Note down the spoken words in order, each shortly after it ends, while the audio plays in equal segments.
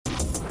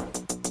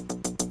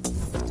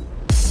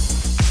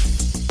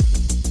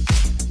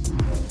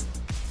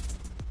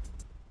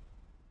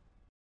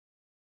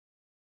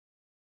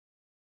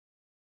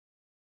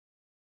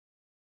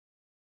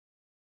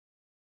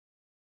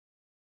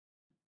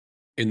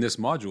In this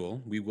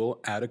module, we will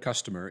add a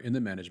customer in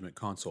the management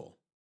console.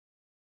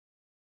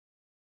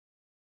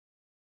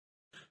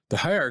 The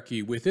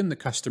hierarchy within the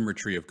customer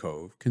tree of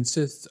Cove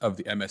consists of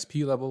the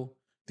MSP level,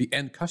 the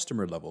end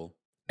customer level,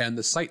 and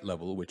the site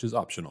level, which is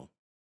optional.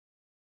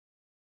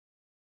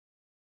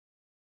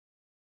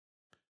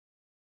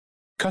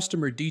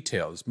 Customer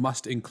details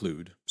must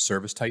include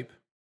service type,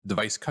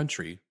 device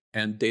country,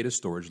 and data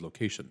storage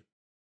location.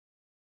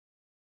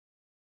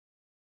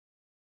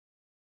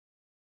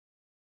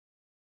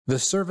 The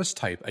service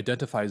type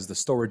identifies the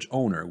storage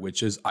owner,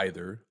 which is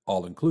either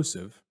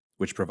all-inclusive,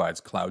 which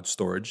provides cloud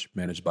storage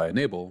managed by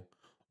Enable,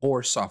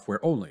 or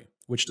software only,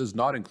 which does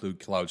not include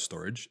cloud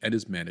storage and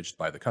is managed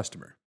by the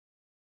customer.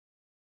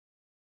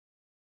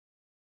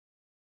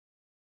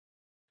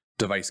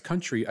 Device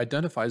country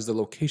identifies the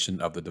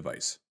location of the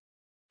device.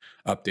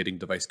 Updating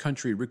device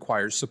country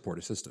requires support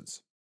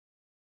assistance.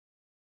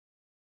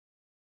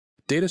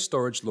 Data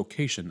storage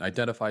location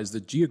identifies the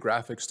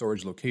geographic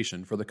storage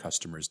location for the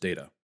customer's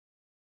data.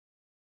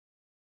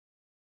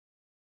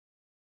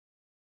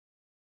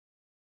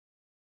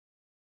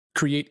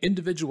 Create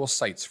individual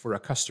sites for a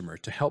customer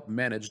to help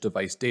manage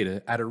device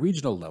data at a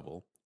regional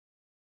level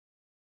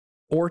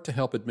or to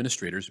help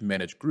administrators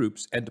manage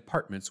groups and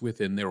departments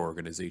within their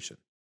organization.